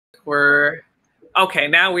We're okay.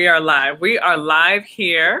 Now we are live. We are live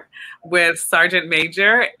here with Sergeant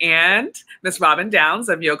Major and Miss Robin Downs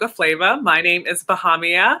of Yoga Flava. My name is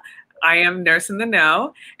Bahamia. I am Nurse in the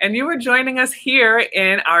Know, and you are joining us here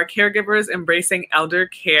in our Caregivers Embracing Elder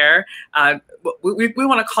Care. We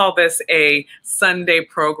want to call this a Sunday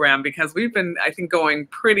program because we've been, I think, going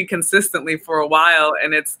pretty consistently for a while,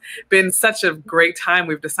 and it's been such a great time.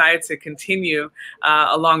 We've decided to continue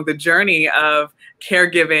along the journey of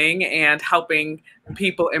caregiving and helping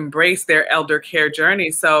people embrace their elder care journey.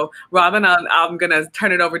 So, Robin, I'm going to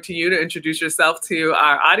turn it over to you to introduce yourself to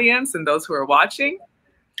our audience and those who are watching.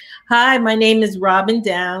 Hi, my name is Robin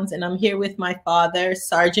Downs, and I'm here with my father,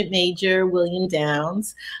 Sergeant Major William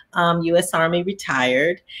Downs, U.S. Army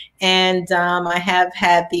retired. And I have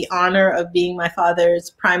had the honor of being my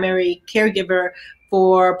father's primary caregiver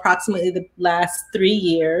for approximately the last 3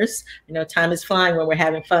 years. You know, time is flying when we're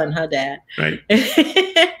having fun, huh, Dad? Right.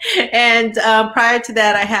 And prior to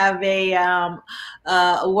that, I have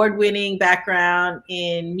a award-winning background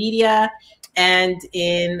in media and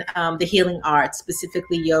in the healing arts,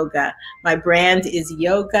 specifically yoga. My brand is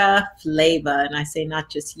Yoga Flava, and I say not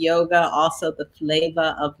just yoga, also the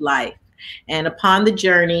flavor of life. And upon the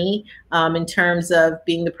journey, in terms of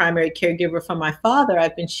being the primary caregiver for my father,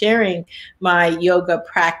 I've been sharing my yoga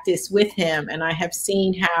practice with him, and I have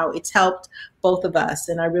seen how it's helped both of us.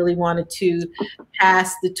 And I really wanted to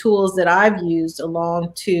pass the tools that I've used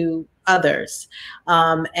along to others.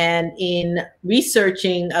 And in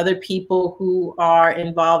researching other people who are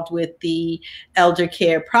involved with the elder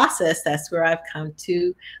care process, that's where I've come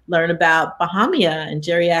to learn about Bahamia and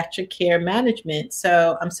geriatric care management.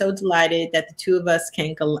 So I'm so delighted that the two of us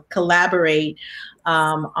can collaborate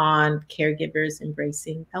on caregivers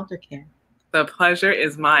embracing elder care. The pleasure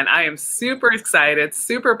is mine. I am super excited,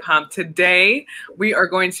 super pumped. Today, we are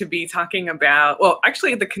going to be talking about, well,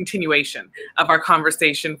 actually the continuation of our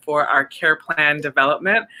conversation for our care plan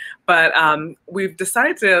development. But we've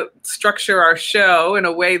decided to structure our show in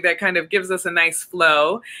a way that kind of gives us a nice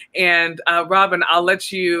flow. And Robin, I'll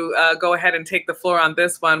let you go ahead and take the floor on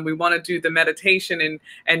this one. We want to do the meditation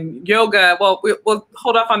and yoga. Well, we'll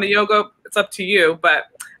hold off on the yoga. It's up to you. But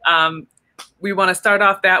we want to start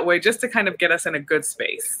off that way just to kind of get us in a good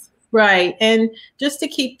space. Right. And just to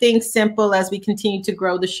keep things simple as we continue to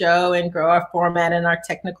grow the show and grow our format and our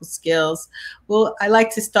technical skills, well, I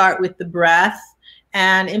like to start with the breath.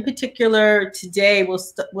 And in particular, today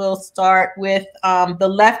we'll start with the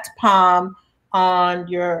left palm on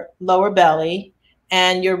your lower belly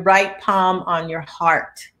and your right palm on your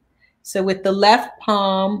heart. So with the left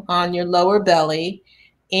palm on your lower belly,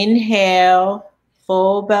 inhale,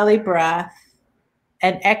 full belly breath.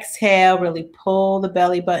 And exhale, really pull the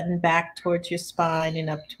belly button back towards your spine and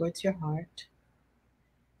up towards your heart.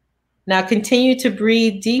 Now continue to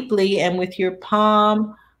breathe deeply, and with your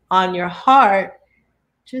palm on your heart,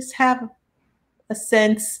 just have a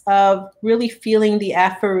sense of really feeling the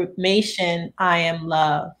affirmation, I am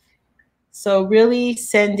love. So really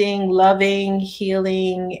sending loving,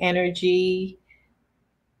 healing energy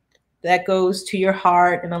that goes to your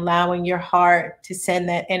heart and allowing your heart to send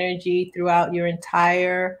that energy throughout your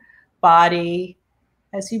entire body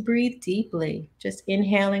as you breathe deeply. Just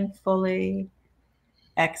inhaling fully,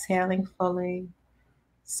 exhaling fully.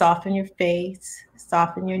 Soften your face,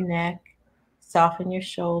 soften your neck, soften your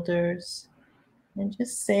shoulders, and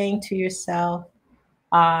just saying to yourself,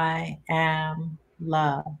 I am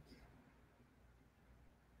love.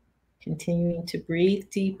 Continuing to breathe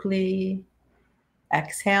deeply.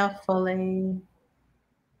 Exhale fully.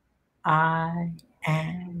 I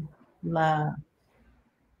am love.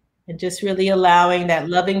 And just really allowing that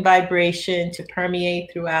loving vibration to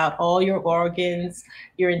permeate throughout all your organs,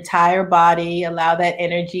 your entire body. Allow that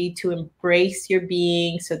energy to embrace your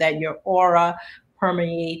being so that your aura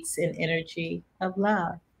permeates an energy of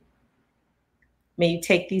love. May you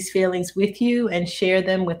take these feelings with you and share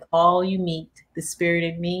them with all you meet. The spirit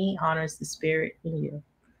in me honors the spirit in you.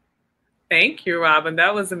 Thank you, Robin.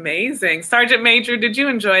 That was amazing. Sergeant Major, did you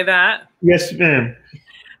enjoy that? Yes, ma'am.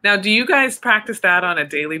 Now, do you guys practice that on a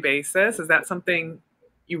daily basis? Is that something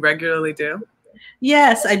you regularly do?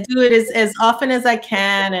 Yes, I do it as often as I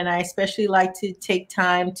can, and I especially like to take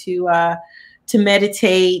time to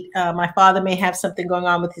meditate. My father may have something going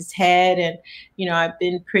on with his head, and I've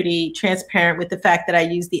been pretty transparent with the fact that I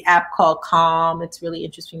use the app called Calm. It's really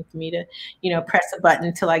interesting for me to press a button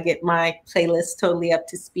until I get my playlist totally up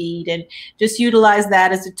to speed, and just utilize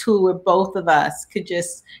that as a tool where both of us could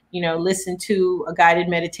just listen to a guided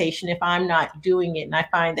meditation if I'm not doing it. And I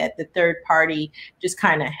find that the third party just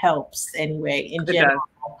kind of helps anyway in general.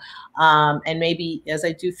 And maybe as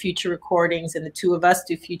I do future recordings, and the two of us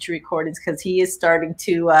do future recordings, because he is starting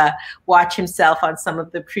to watch himself on some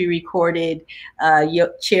of the pre-recorded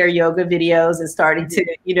chair yoga videos, and starting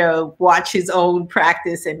to, watch his own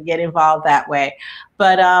practice and get involved that way.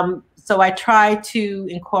 But so I try to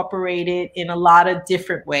incorporate it in a lot of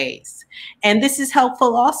different ways. And this is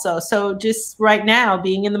helpful also. So just right now,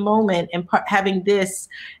 being in the moment and having this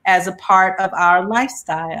as a part of our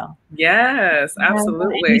lifestyle. Yes,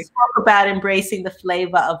 absolutely. And we talk about embracing the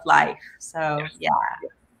flavor of life. So, yeah.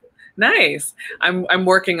 Nice. I'm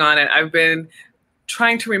working on it. I've been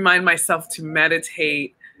trying to remind myself to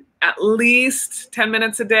meditate at least 10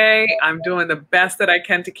 minutes a day. I'm doing the best that I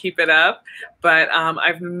can to keep it up. But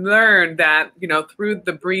I've learned that, through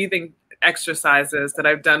the breathing exercises that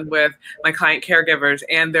I've done with my client caregivers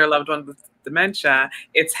and their loved ones with dementia,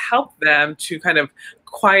 it's helped them to kind of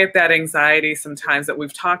quiet that anxiety sometimes that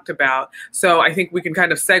we've talked about. So I think we can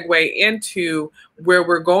kind of segue into where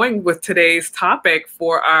we're going with today's topic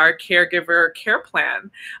for our caregiver care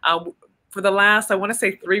plan. For the last, I want to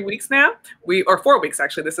say 3 weeks now, or 4 weeks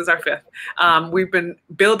actually, this is our 5th. We've been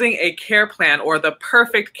building a care plan, or the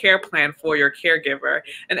perfect care plan for your caregiver.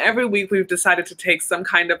 And every week we've decided to take some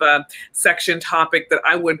kind of a section topic that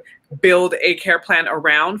I would build a care plan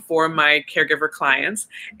around for my caregiver clients.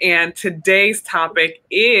 And today's topic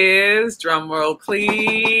is, drum roll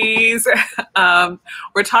please,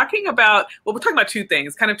 we're talking about 2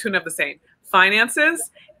 things, kind of two of the same: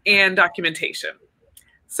 finances and documentation.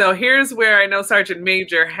 So here's where I know Sergeant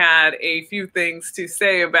Major had a few things to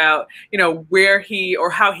say about, where he or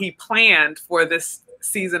how he planned for this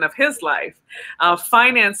season of his life.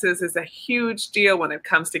 Finances is a huge deal when it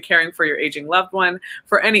comes to caring for your aging loved one,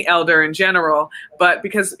 for any elder in general. But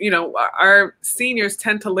because, our seniors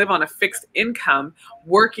tend to live on a fixed income,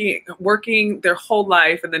 working their whole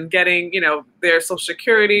life, and then getting, their Social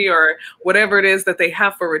Security or whatever it is that they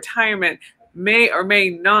have for retirement may or may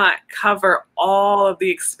not cover all of the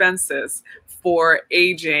expenses for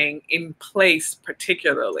aging in place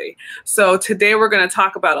particularly. So today we're going to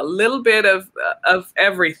talk about a little bit of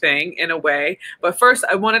everything in a way. But first,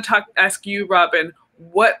 I want to ask you, Robin,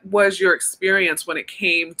 what was your experience when it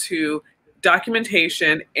came to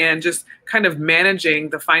documentation and just kind of managing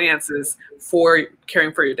the finances for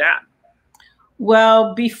caring for your dad?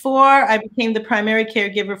 Well, before I became the primary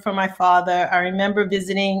caregiver for my father, I remember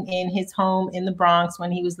visiting in his home in the Bronx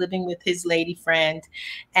when he was living with his lady friend,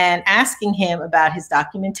 and asking him about his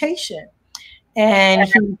documentation.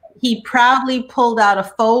 And he proudly pulled out a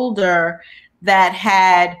folder that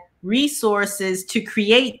had resources to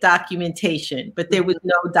create documentation, but there was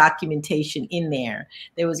no documentation in there.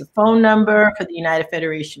 There was a phone number for the United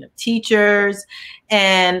Federation of Teachers.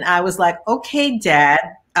 And I was like, okay, Dad,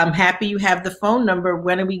 I'm happy you have the phone number.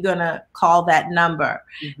 When are we going to call that number?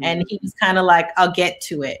 And he was kind of like, I'll get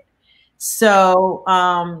to it. So,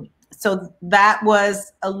 so that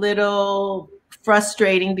was a little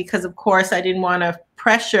frustrating, because of course I didn't want to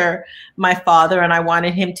pressure my father, and I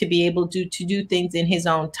wanted him to be able to do things in his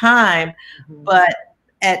own time. But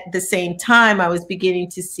at the same time, I was beginning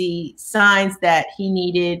to see signs that he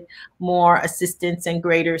needed more assistance and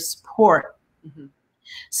greater support.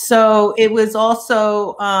 So it was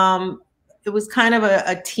also, it was kind of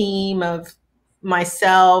a team of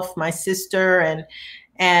myself, my sister,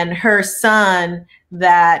 and her son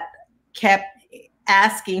that kept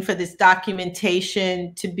asking for this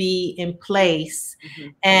documentation to be in place.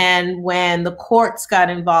 And when the courts got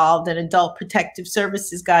involved and Adult Protective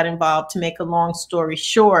Services got involved, to make a long story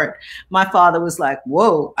short, my father was like,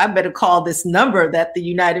 whoa, I better call this number that the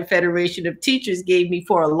United Federation of Teachers gave me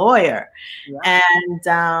for a lawyer.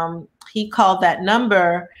 And he called that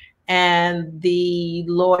number, and the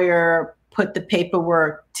lawyer put the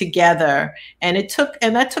paperwork together. And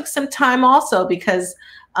that took some time also, because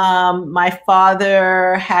my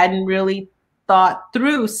father hadn't really thought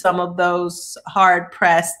through some of those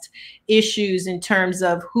hard-pressed issues in terms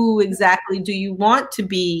of who exactly do you want to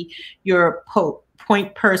be your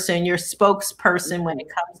point person, your spokesperson when it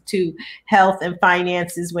comes to health and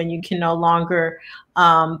finances, when you can no longer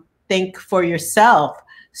think for yourself.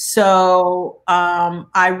 So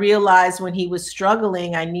I realized when he was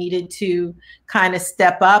struggling, I needed to kind of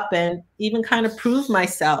step up and even kind of prove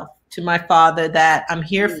myself to my father that I'm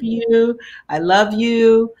here for you. I love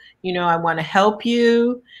you. I want to help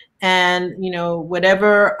you. And,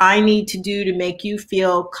 whatever I need to do to make you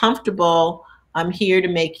feel comfortable, I'm here to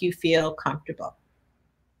make you feel comfortable.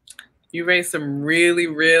 You raised some really,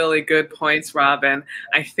 really good points, Robin.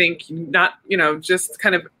 I think just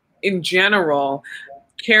kind of in general,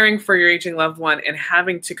 caring for your aging loved one and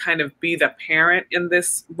having to kind of be the parent in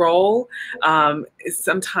this role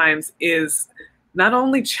sometimes is not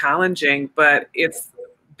only challenging, but it's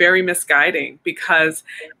very misguiding, because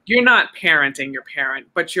you're not parenting your parent,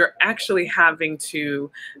 but you're actually having to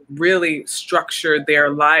really structure their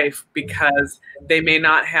life because they may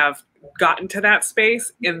not have gotten to that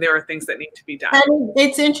space, and there are things that need to be done. And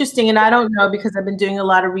it's interesting, and I don't know, because I've been doing a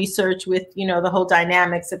lot of research with, you know, the whole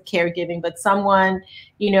dynamics of caregiving, but someone,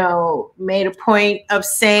 you know, made a point of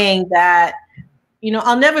saying that, you know,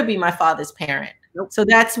 I'll never be my father's parent. Nope. So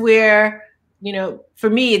that's where, you know, for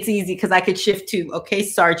me, it's easy because I could shift to, okay,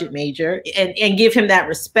 Sergeant Major, and give him that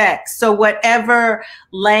respect. So whatever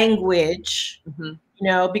language, you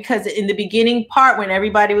know, because in the beginning part, when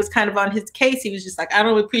everybody was kind of on his case, he was just like, I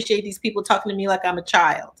don't appreciate these people talking to me like I'm a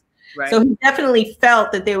child. Right. So he definitely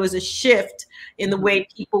felt that there was a shift in the way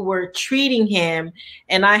people were treating him.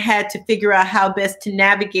 And I had to figure out how best to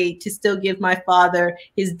navigate to still give my father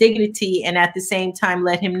his dignity, and at the same time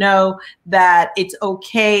let him know that it's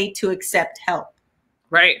okay to accept help.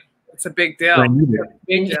 Right. It's a big deal. I need it.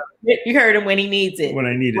 Big deal. You heard him when he needs it. When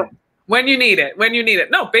I need it. When you need it. When you need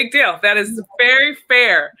it. No, big deal. That is very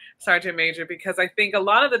fair, Sergeant Major, because I think a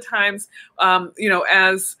lot of the times, you know,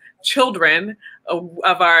 as children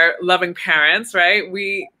of our loving parents, right,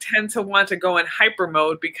 we tend to want to go in hyper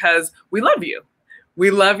mode because we love you.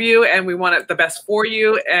 We love you and we want the best for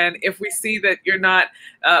you. And if we see that you're not,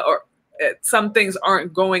 or some things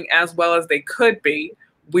aren't going as well as they could be,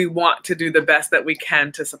 we want to do the best that we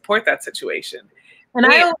can to support that situation. And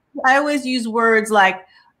I always use words like,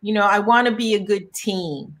 you know, I want to be a good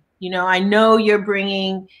team. You know, I know you're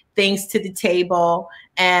bringing things to the table,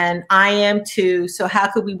 and I am too. So how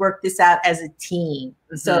could we work this out as a team?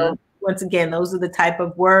 So once again, those are the type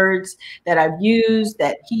of words that I've used,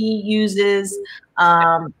 that he uses.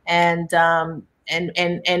 And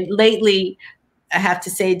lately, I have to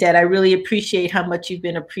say that I really appreciate how much you've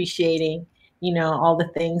been appreciating, you know, all the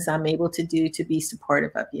things I'm able to do to be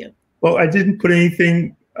supportive of you. Well, I didn't put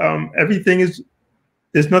anything, everything is,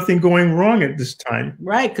 there's nothing going wrong at this time.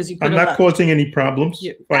 Right, because I'm not causing any problems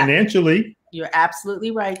financially. You're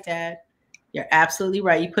absolutely right, Dad. You're absolutely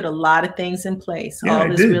right. You put a lot of things in place. Yeah,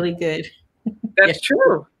 all is really good. That's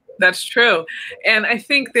true. That's true. And I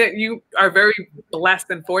think that you are very blessed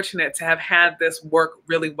and fortunate to have had this work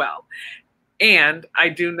really well. And I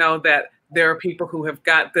do know that there are people who have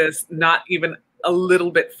got this not even a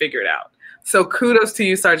little bit figured out. So kudos to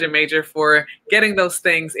you, Sergeant Major, for getting those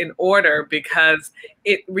things in order, because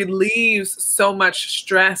it relieves so much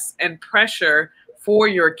stress and pressure for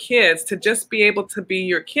your kids to just be able to be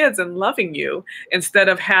your kids and loving you, instead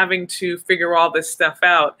of having to figure all this stuff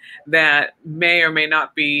out that may or may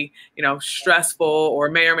not be, you know, stressful, or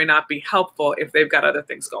may or may not be helpful if they've got other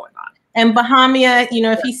things going on. And Bahamia, you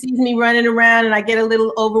know, if he sees me running around and I get a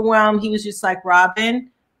little overwhelmed, he was just like, Robin,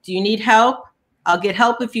 do you need help? I'll get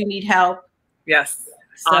help if you need help. Yes.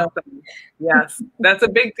 So. Awesome. Yes. That's a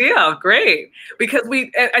big deal. Great. Because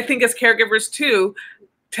I think as caregivers too,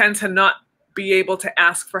 tend to not be able to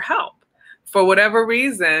ask for help for whatever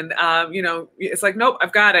reason. You know, it's like, nope,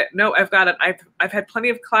 I've got it. No, I've got it. I've had plenty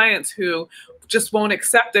of clients who just won't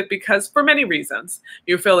accept it because for many reasons,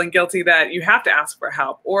 you're feeling guilty that you have to ask for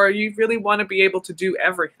help, or you really want to be able to do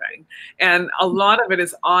everything. And a lot of it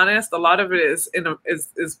is honest. A lot of it is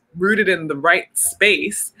is rooted in the right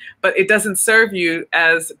space, but it doesn't serve you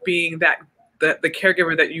as being the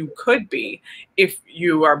caregiver that you could be if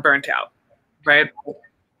you are burnt out, right?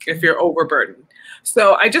 If you're overburdened.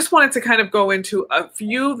 So I just wanted to kind of go into a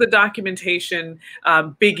few of the documentation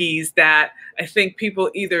biggies that I think people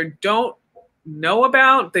either don't know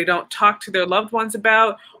about, they don't talk to their loved ones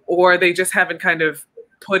about, or they just haven't kind of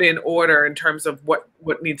put in order in terms of what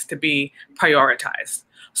needs to be prioritized.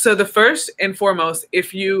 So the first and foremost,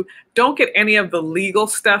 if you don't get any of the legal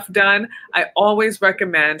stuff done, I always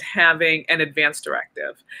recommend having an advance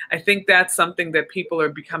directive. I think that's something that people are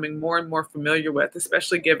becoming more and more familiar with,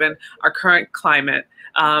 especially given our current climate.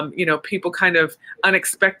 You know, people kind of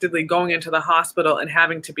unexpectedly going into the hospital and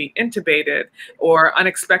having to be intubated, or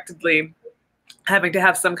unexpectedly having to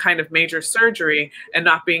have some kind of major surgery and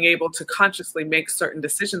not being able to consciously make certain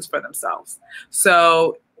decisions for themselves.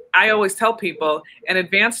 So I always tell people an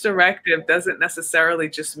advance directive doesn't necessarily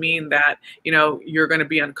just mean that, you know, you're going to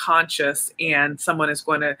be unconscious and someone is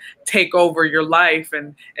going to take over your life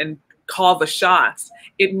and call the shots.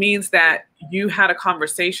 It means that you had a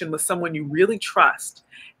conversation with someone you really trust,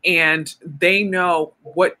 and they know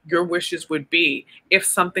what your wishes would be if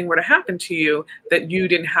something were to happen to you that you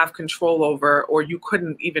didn't have control over, or you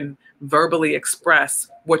couldn't even verbally express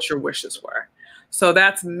what your wishes were. So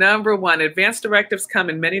that's number one. Advance directives come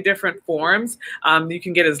in many different forms. You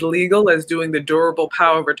can get as legal as doing the durable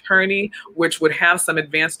power of attorney, which would have some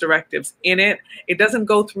advance directives in it. It doesn't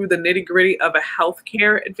go through the nitty-gritty of a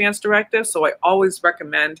healthcare advance directive, so I always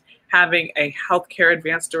recommend having a healthcare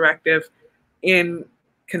advance directive in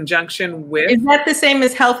conjunction with. Is that the same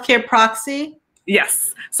as healthcare proxy?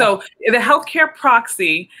 Yes. So the healthcare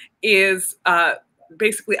proxy is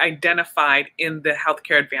basically identified in the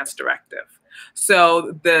healthcare advance directive.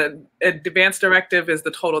 So the advance directive is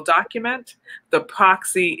the total document. The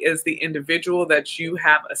proxy is the individual that you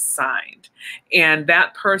have assigned. And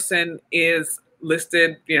that person is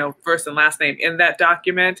listed, first and last name in that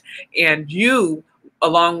document. And you,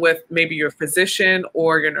 along with maybe your physician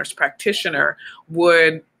or your nurse practitioner,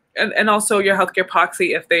 would, and also your healthcare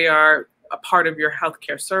proxy, if they are a part of your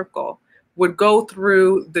healthcare circle, would go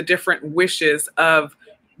through the different wishes of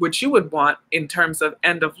what you would want in terms of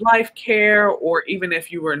end of life care, or even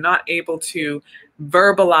if you were not able to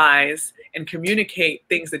verbalize and communicate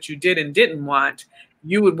things that you did and didn't want,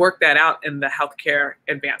 you would work that out in the healthcare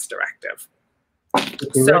advance directive.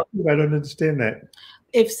 So, I don't understand that.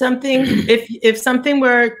 If something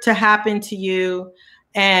were to happen to you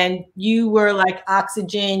and you were like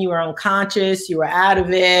oxygen, you were unconscious, you were out of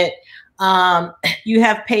it, you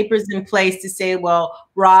have papers in place to say, well,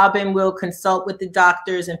 Robin will consult with the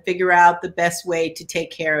doctors and figure out the best way to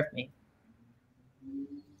take care of me.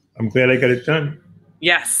 I'm glad I got it done.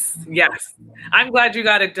 Yes, yes. I'm glad you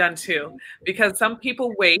got it done too, because some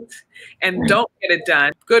people wait and don't get it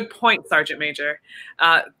done. Good point, Sergeant Major.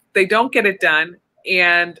 They don't get it done,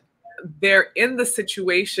 and they're in the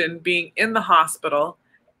situation being in the hospital,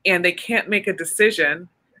 and they can't make a decision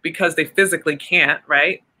because they physically can't,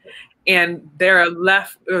 right? And they're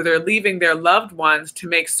leaving their loved ones to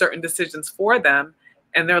make certain decisions for them,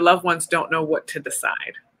 and their loved ones don't know what to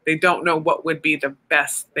decide. They don't know what would be the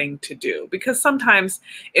best thing to do, because sometimes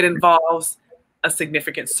it involves a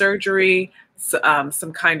significant surgery, some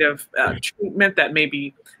kind of treatment that may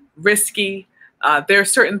be risky. There are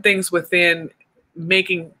certain things within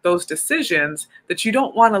making those decisions that you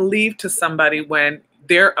don't want to leave to somebody when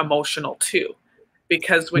they're emotional too,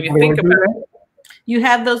 because when you think about it, you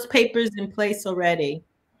have those papers in place already.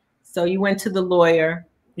 So you went to the lawyer.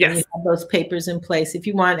 Yes. And you have those papers in place. If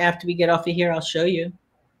you want, after we get off of here, I'll show you.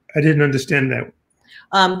 I didn't understand that.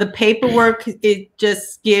 The paperwork, it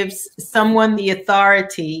just gives someone the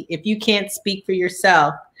authority, if you can't speak for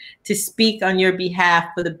yourself, to speak on your behalf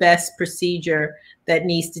for the best procedure that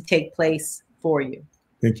needs to take place for you.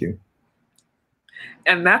 Thank you.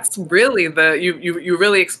 And that's really you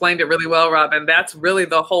really explained it really well, Robin. That's really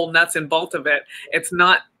the whole nuts and bolts of it. It's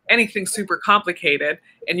not anything super complicated,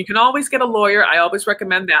 and you can always get a lawyer. I always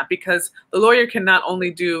recommend that, because the lawyer can not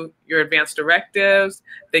only do your advance directives,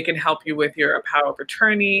 they can help you with your power of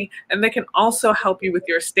attorney, and they can also help you with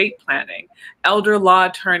your estate planning. Elder law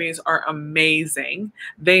attorneys are amazing.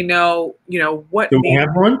 They know, what. Do we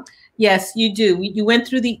have one? Yes, you do. You went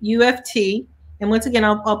through the UFT. And once again,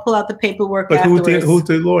 I'll pull out the paperwork. But afterwards. who's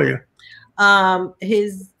the lawyer? I'll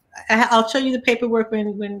show you the paperwork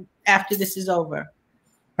when after this is over.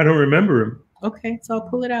 I don't remember him. Okay, so I'll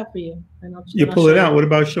pull it out for you. And I'll pull it out. What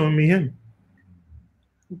about showing me him?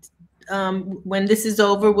 When this is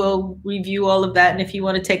over, we'll review all of that. And if you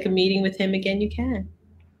want to take a meeting with him again, you can.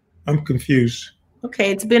 I'm confused. Okay,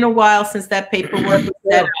 it's been a while since that paperwork was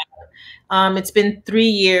set up. It's been 3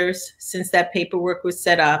 years since that paperwork was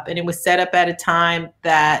set up, and it was set up at a time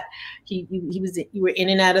that you were in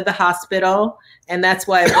and out of the hospital, and that's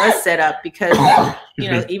why it was set up, because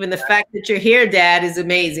even the fact that you're here, Dad, is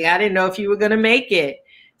amazing. I didn't know if you were going to make it.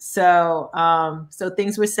 So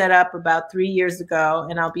things were set up about 3 years ago,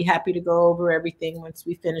 and I'll be happy to go over everything once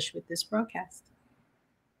we finish with this broadcast.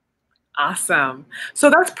 Awesome. So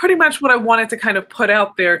that's pretty much what I wanted to kind of put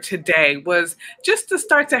out there today, was just to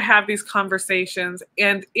start to have these conversations.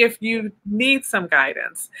 And if you need some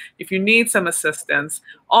guidance, if you need some assistance,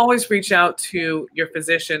 always reach out to your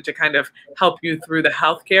physician to kind of help you through the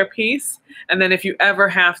healthcare piece. And then if you ever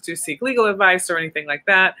have to seek legal advice or anything like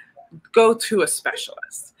that, go to a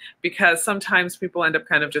specialist, because sometimes people end up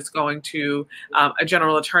kind of just going to a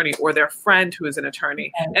general attorney or their friend who is an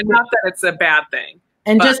attorney. And not that it's a bad thing.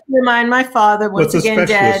 And just to remind my father, once again,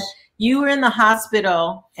 Dad, you were in the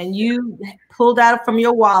hospital and you pulled out from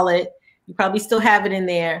your wallet, you probably still have it in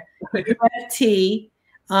there, UFT,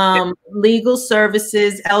 legal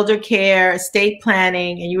services, elder care, estate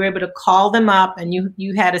planning, and you were able to call them up, and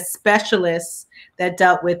you had a specialist that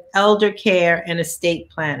dealt with elder care and estate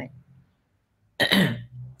planning. I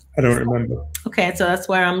don't remember. Okay, so that's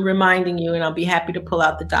why I'm reminding you, and I'll be happy to pull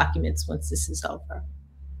out the documents once this is over.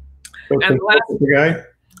 So And the guy?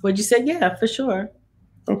 What'd you say? Yeah, for sure.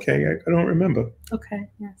 Okay, I don't remember. Okay,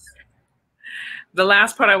 yes. the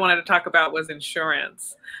last part I wanted to talk about was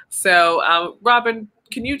insurance. So, Robin,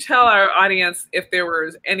 can you tell our audience if there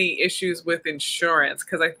was any issues with insurance?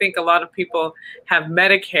 Because I think a lot of people have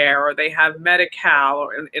Medicare or they have Medi-Cal,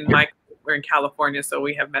 or we're in California, so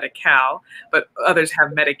we have Medi-Cal, but others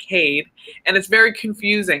have Medicaid, and it's very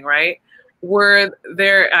confusing, right? Were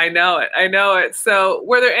there? I know it. So,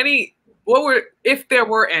 were there any? If there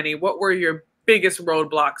were any, what were your biggest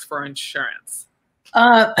roadblocks for insurance?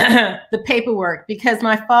 The paperwork, because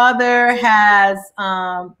my father has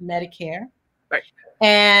Medicare, right,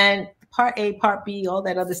 and Part A, Part B, all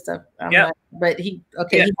that other stuff. But he Yep.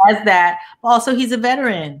 He has that. Also, he's a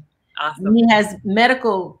veteran. Awesome. He has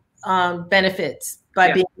medical benefits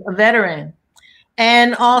by being a veteran,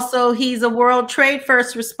 and also he's a World Trade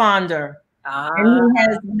first responder, and he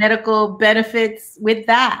has medical benefits with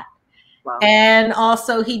that. Wow. And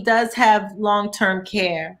also, he does have long-term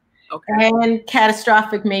care. Okay. And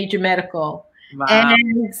catastrophic major medical. Wow.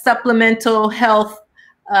 And supplemental health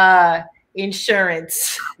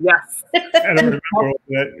insurance. Yes. I don't remember all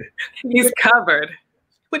that. He's covered.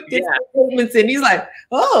 Put his statements in. He's like,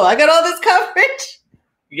 oh, I got all this coverage.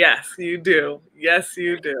 Yes, you do. Yes,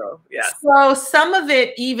 you do. Yes. So some of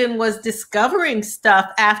it even was discovering stuff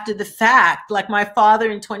after the fact. Like my father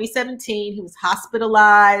in 2017, he was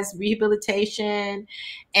hospitalized, rehabilitation,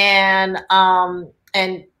 and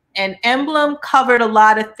Emblem covered a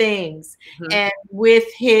lot of things. Mm-hmm. And with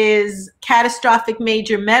his catastrophic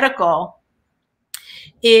major medical,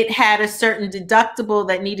 it had a certain deductible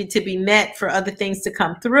that needed to be met for other things to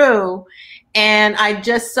come through. And I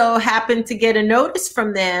just so happened to get a notice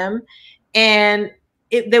from them. And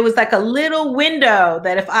there was like a little window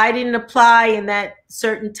that if I didn't apply in that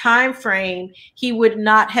certain time frame, he would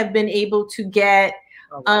not have been able to get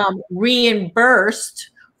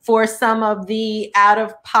reimbursed for some of the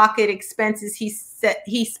out-of-pocket expenses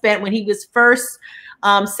he spent when he was first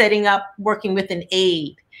setting up working with an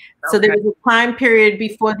aide. Okay. So there was a time period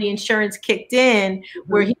before the insurance kicked in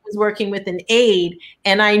where he was working with an aide,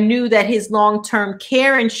 and I knew that his long-term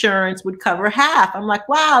care insurance would cover half. I'm like,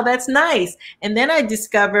 wow, that's nice. And then I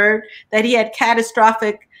discovered that he had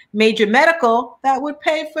catastrophic major medical that would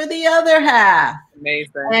pay for the other half.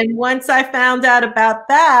 Amazing. And once I found out about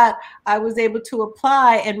that, I was able to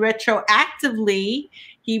apply, and retroactively,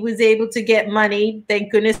 he was able to get money.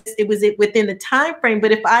 Thank goodness it was within the time frame.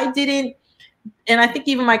 But if I didn't, and I think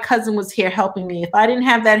even my cousin was here helping me, if I didn't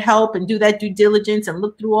have that help and do that due diligence and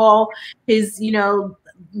look through all his,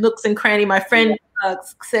 nooks and cranny, my friend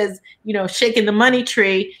says, shaking the money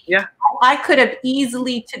tree. Yeah, I could have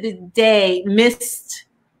easily to the day missed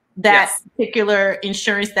that particular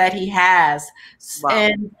insurance that he has. Wow.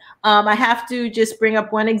 And I have to just bring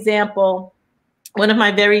up one one of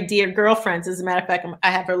my very dear girlfriends, as a matter of fact,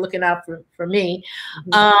 I have her looking out for me,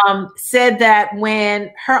 said that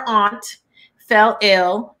when her aunt fell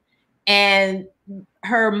ill and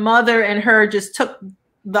her mother and her just took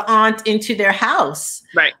the aunt into their house,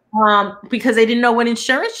 right? Because they didn't know what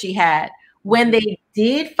insurance she had. When they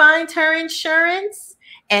did find her insurance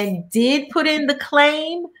and did put in the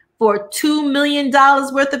claim for $2 million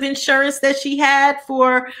worth of insurance that she had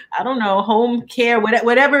for, I don't know, home care,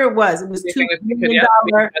 whatever it was $2 million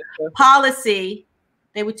policy.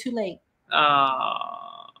 They were too late.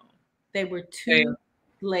 Oh, they were too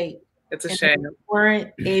late. It's a shame. They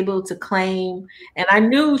weren't able to claim. And I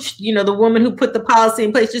knew, the woman who put the policy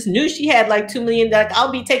in place just knew she had like $2 million that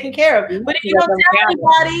I'll be taken care of. But if you don't tell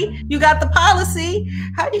anybody you got the policy,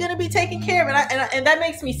 how are you going to be taken care of? And that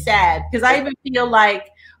makes me sad, because I even feel like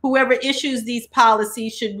whoever issues these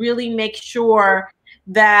policies should really make sure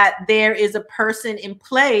that there is a person in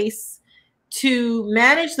place to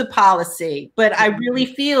manage the policy. But I really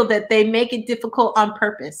feel that they make it difficult on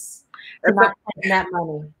purpose to not spend that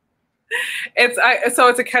money. So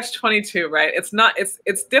it's a catch-22, right?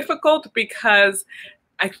 It's difficult because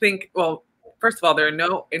I think, well, first of all, there are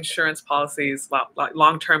no insurance policies,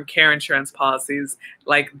 long-term care insurance policies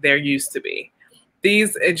like there used to be.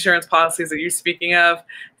 These insurance policies that you're speaking of,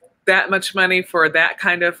 that much money for that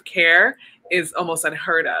kind of care is almost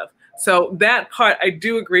unheard of. So that part, I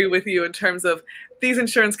do agree with you in terms of these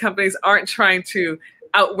insurance companies aren't trying to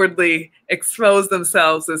outwardly expose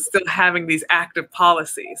themselves as still having these active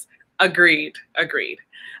policies. Agreed.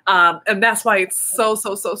 And that's why it's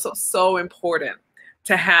so important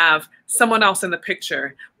to have someone else in the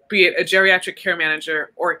picture, be it a geriatric care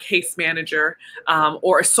manager or a case manager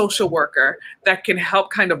or a social worker that can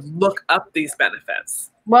help kind of look up these benefits.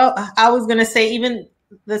 Well, I was going to say, even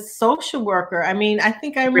the social worker. I mean, I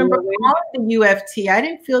think I remember calling the UFT. I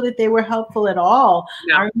didn't feel that they were helpful at all.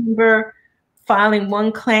 No. I remember filing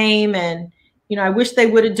one claim, and I wish they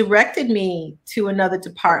would have directed me to another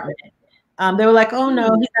department. They were like, "Oh no,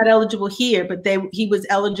 he's not eligible here," but he was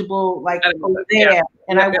eligible like over there,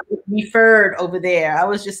 and I was referred over there. I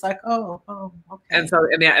was just like, "Oh, okay." And so,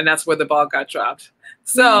 and that's where the ball got dropped.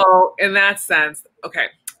 So, in that sense, okay,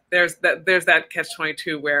 there's that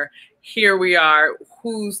catch-22 where here we are.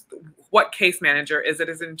 What case manager? Is it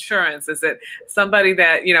his insurance? Is it somebody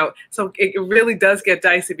that So it really does get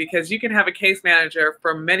dicey, because you can have a case manager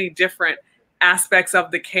for many different aspects of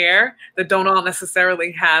the care that don't all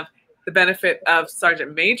necessarily have the benefit of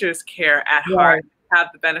Sergeant Major's care at heart, have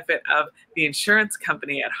the benefit of the insurance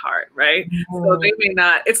company at heart, right? So they may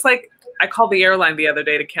not. It's like I called the airline the other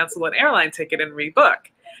day to cancel an airline ticket and rebook.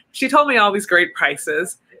 She told me all these great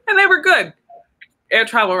prices, and they were good. Air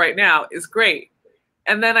travel right now is great.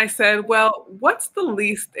 And then I said, well, what's the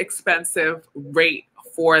least expensive rate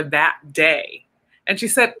for that day? And she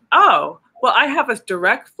said, oh, well, I have a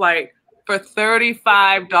direct flight for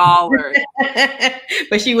 $35.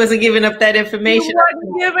 But she wasn't giving up that information. She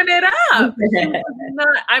wasn't giving it up. She was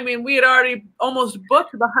not, I mean, we had already almost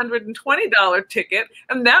booked the $120 ticket,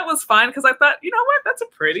 and that was fine, because I thought, you know what, that's a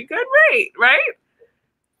pretty good rate, right?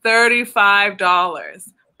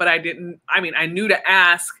 $35. But I knew to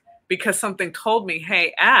ask, because something told me,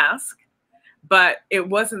 hey, ask. But it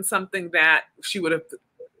wasn't something that she would have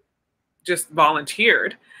just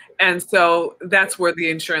volunteered. And so that's where the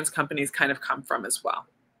insurance companies kind of come from as well.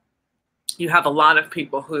 You have a lot of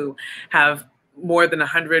people who have more than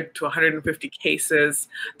 100 to 150 cases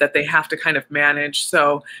that they have to kind of manage.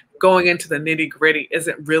 So going into the nitty-gritty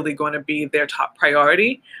isn't really going to be their top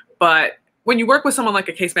priority. But when you work with someone like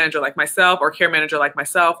a case manager like myself, or care manager like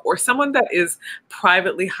myself, or someone that is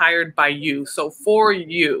privately hired by you, so for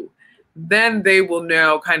you, then they will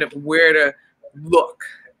know kind of where to look,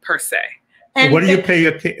 per se. And what do you pay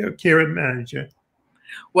a care manager?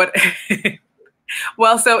 What?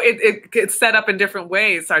 Well, so it's set up in different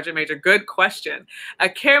ways, Sergeant Major. Good question. A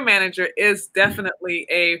care manager is definitely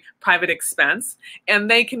a private expense,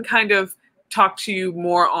 and they can kind of talk to you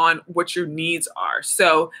more on what your needs are.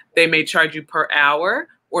 So they may charge you per hour,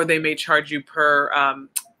 or they may charge you per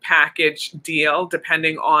package deal,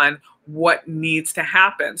 depending on what needs to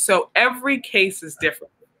happen. So every case is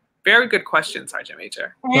different. Very good question, Sergeant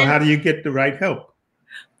Major. So how do you get the right help?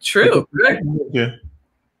 True. Good.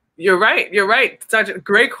 You're right. You're right, Sergeant.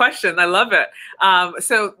 Great question. I love it.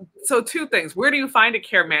 So two things. Where do you find a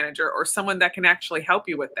care manager or someone that can actually help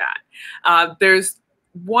you with that? There's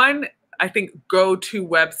one, I think, go-to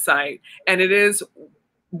website, and it is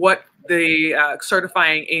what the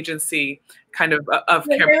certifying agency kind of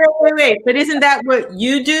care. Wait. But isn't that what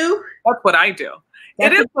you do? That's what I do.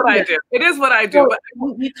 It is what I do. It is what I do.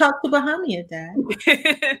 But you talked to Bahamia, Dad.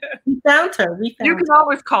 We found her. You can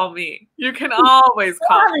always call me. You can always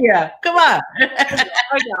call me. Come on.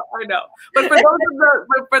 I know. But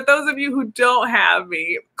for those of you who don't have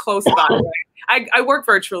me close by, I work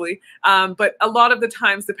virtually. But a lot of the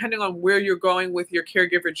times, depending on where you're going with your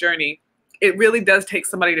caregiver journey, it really does take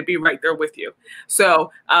somebody to be right there with you.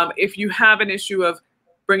 So if you have an issue of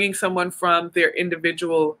bringing someone from their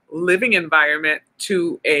individual living environment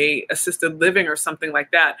to a assisted living or something like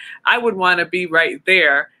that, I would want to be right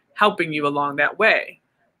there helping you along that way.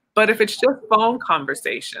 But if it's just phone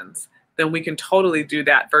conversations, then we can totally do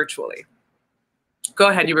that virtually. Go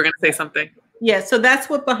ahead. You were going to say something. Yeah, so that's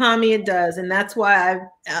what Bahamia does. And that's why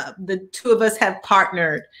the two of us have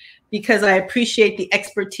partnered, because I appreciate the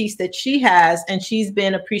expertise that she has, and she's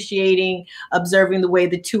been observing the way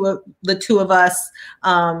the two of us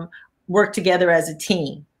work together as a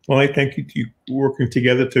team. Well, I thank you for working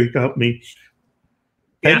together to help me.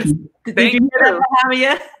 Thank you. Thank you.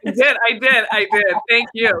 I did. Thank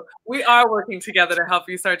you. We are working together to help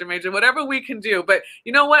you, Sergeant Major, whatever we can do. But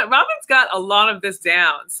you know what? Robin's got a lot of this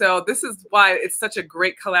down. So this is why it's such a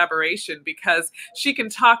great collaboration, because she can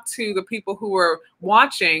talk to the people who are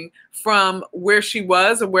watching from where she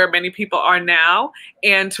was and where many people are now,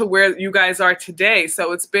 and to where you guys are today.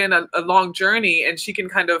 So it's been a long journey, and she can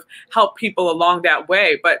kind of help people along that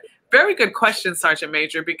way. But very good question, Sergeant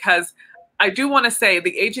Major, because I do want to say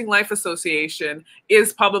the Aging Life Association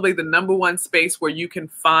is probably the #1 space where you can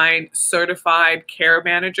find certified care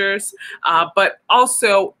managers, but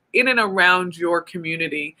also in and around your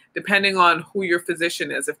community, depending on who your physician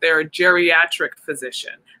is. If they're a geriatric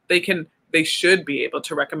physician, they should be able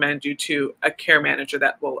to recommend you to a care manager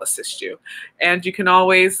that will assist you. And you can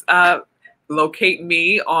always locate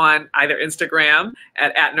me on either Instagram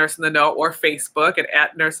at Nurse in the Know or Facebook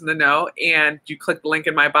at Nurse in the Know. And you click the link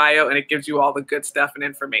in my bio and it gives you all the good stuff and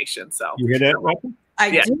information. So you hear that, Robin?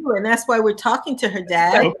 I do, and that's why we're talking to her,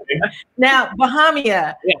 Dad. Okay. Now,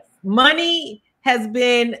 Bahamia, money has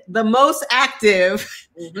been the most active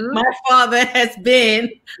my father has been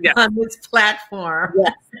on this platform.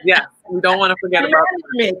 Yes. We don't want to forget about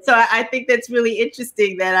it. So I think that's really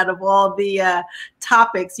interesting that out of all the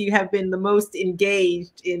topics, you have been the most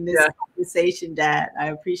engaged in this conversation, Dad. I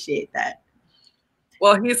appreciate that.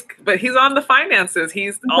 Well, he's on the finances.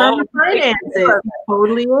 He's all on the finances. He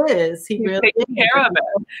totally is. He's really taking care of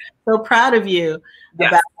it. So proud of you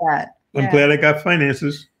about that. I'm glad I got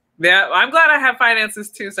finances. Yeah, I'm glad I have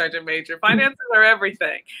finances too, Sergeant Major. Finances are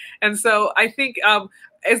everything. And so I think,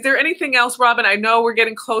 is there anything else, Robin? I know we're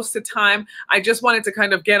getting close to time. I just wanted to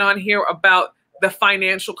kind of get on here about the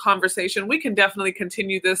financial conversation. We can definitely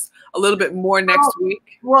continue this a little bit more next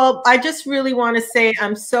week. Well, I just really want to say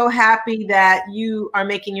I'm so happy that you are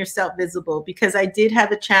making yourself visible, because I did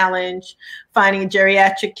have a challenge finding a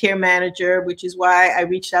geriatric care manager, which is why I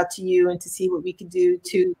reached out to you and to see what we could do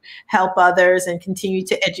to help others and continue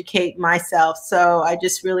to educate myself. So I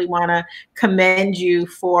just really want to commend you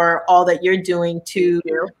for all that you're doing to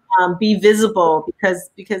be visible,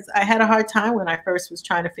 because I had a hard time when I first was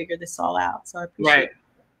trying to figure this all out. So I appreciate it.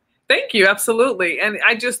 Thank you. Absolutely. And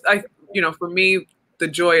for me, the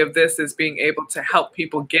joy of this is being able to help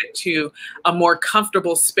people get to a more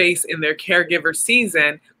comfortable space in their caregiver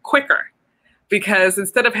season quicker. Because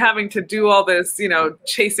instead of having to do all this,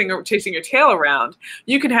 chasing your tail around,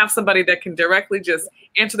 you can have somebody that can directly just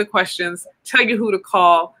answer the questions, tell you who to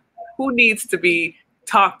call, who needs to be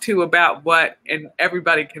talked to about what, and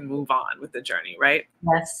everybody can move on with the journey, right?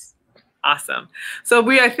 Yes. Awesome. So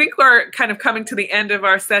I think we're kind of coming to the end of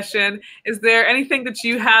our session. Is there anything that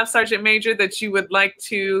you have, Sergeant Major, that you would like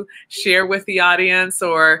to share with the audience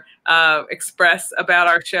or express about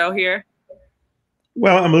our show here?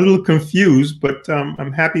 Well, I'm a little confused, but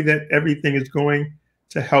I'm happy that everything is going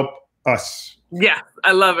to help us. Yeah,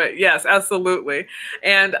 I love it. Yes, absolutely.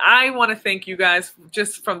 And I want to thank you guys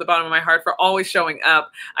just from the bottom of my heart for always showing up.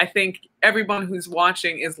 I think everyone who's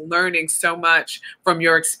watching is learning so much from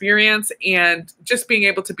your experience, and just being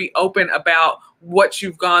able to be open about what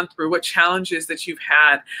you've gone through, what challenges that you've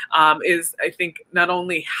had is, I think, not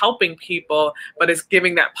only helping people, but is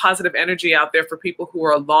giving that positive energy out there for people who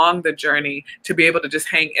are along the journey to be able to just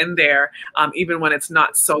hang in there, even when it's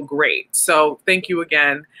not so great. So thank you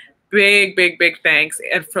again. Big, big, big thanks.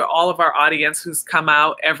 And for all of our audience who's come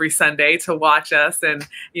out every Sunday to watch us and,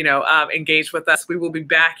 engage with us. We will be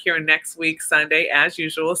back here next week, Sunday, as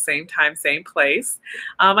usual, same time, same place.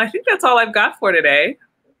 I think that's all I've got for today.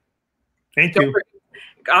 Thank you.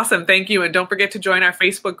 Awesome. Thank you. And don't forget to join our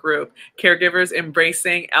Facebook group, Caregivers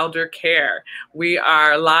Embracing Elder Care. We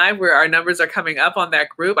are live where our numbers are coming up on that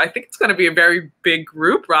group. I think it's going to be a very big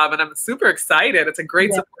group, Robin. I'm super excited. It's a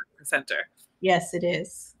great support center. Yes, it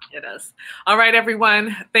is. It is. All right,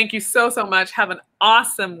 everyone. Thank you so, so much. Have an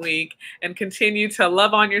awesome week, and continue to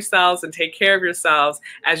love on yourselves and take care of yourselves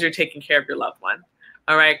as you're taking care of your loved one.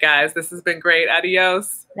 All right, guys, this has been great.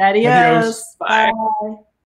 Adios. Adios. Bye. Bye.